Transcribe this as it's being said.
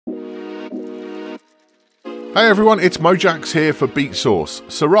Hey everyone, it's Mojaxx here for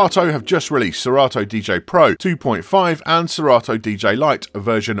Beatsource. Serato have just released Serato DJ Pro 2.5 and Serato DJ Lite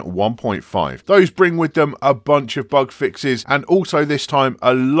version 1.5. Those bring with them a bunch of bug fixes and also this time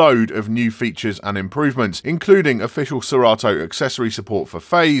a load of new features and improvements, including official Serato accessory support for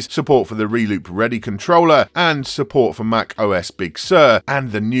phase, support for the Reloop Ready controller, and support for Mac OS Big Sur,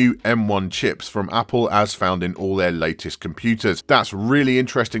 and the new M1 chips from Apple as found in all their latest computers. That's really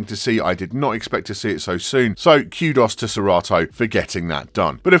interesting to see. I did not expect to see it so soon. So kudos to Serato for getting that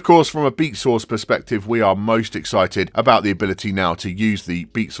done. But of course, from a Beatsource perspective, we are most excited about the ability now to use the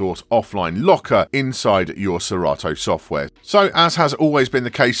Beatsource offline locker inside your Serato software. So as has always been the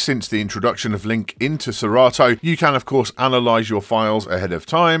case since the introduction of Link into Serato, you can of course analyze your files ahead of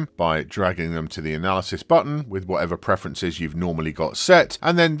time by dragging them to the analysis button with whatever preferences you've normally got set.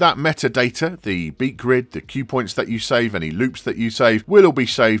 And then that metadata, the beat grid, the cue points that you save, any loops that you save, will all be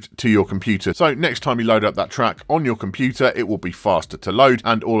saved to your computer. So next time you load up that track on your computer, it will be faster to load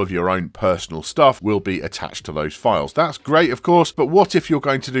and all of your own personal stuff will be attached to those files. That's great, of course, but what if you're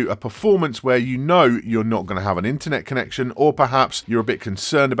going to do a performance where you know you're not going to have an internet connection, or perhaps you're a bit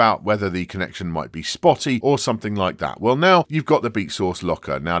concerned about whether the connection might be spotty or something like that? Well, now you've got the Beatsource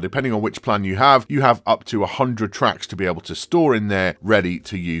locker. Now, depending on which plan you have up to 100 tracks to be able to store in there ready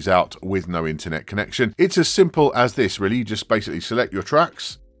to use out with no internet connection. It's as simple as this, really. You just basically select your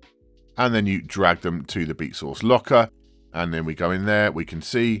tracks and then you drag them to the Beatsource locker, and then we go in there. We can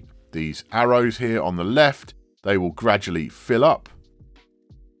see these arrows here on the left. They will gradually fill up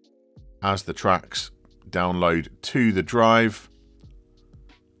as the tracks download to the drive,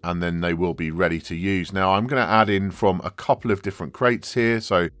 and then they will be ready to use. Now I'm going to add in from a couple of different crates here,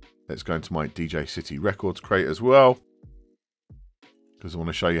 so let's go into my DJ City Records crate as well, because I want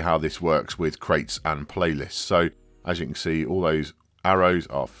to show you how this works with crates and playlists. So as you can see, all those arrows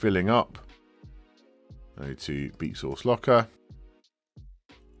are filling up. Go to Beatsource locker,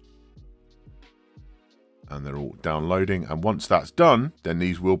 and they're all downloading, and once that's done, then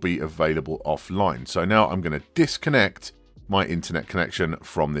these will be available offline. So now I'm going to disconnect my internet connection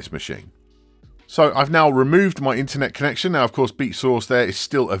from this machine. So I've now removed my internet connection. Now of course Beatsource there is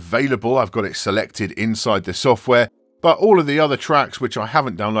still available. I've got it selected inside the software, but all of the other tracks which I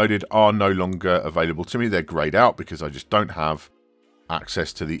haven't downloaded are no longer available to me. They're grayed out because I just don't have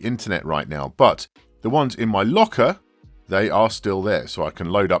access to the internet right now. But the ones in my locker, they are still there, so I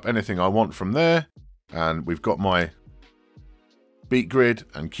can load up anything I want from there. And we've got my beat grid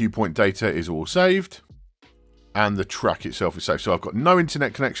and cue point data is all saved, and the track itself is saved. So I've got no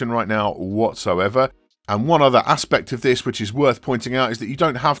internet connection right now whatsoever. And one other aspect of this which is worth pointing out is that you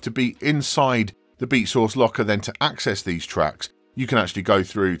don't have to be inside the Beatsource locker then to access these tracks. You can actually go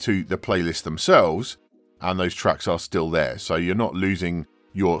through to the playlist themselves, and those tracks are still there. So you're not losing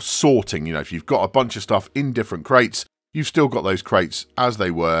your sorting. You know, if you've got a bunch of stuff in different crates, you've still got those crates as they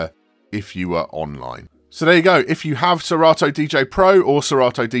were if you were online. So there you go. If you have Serato DJ Pro or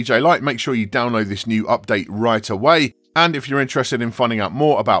Serato DJ Lite, make sure you download this new update right away. And if you're interested in finding out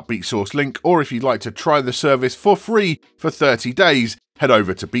more about Beatsource Link, or if you'd like to try the service for free for 30 days, head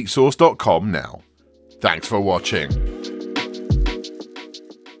over to beatsource.com now. Thanks for watching.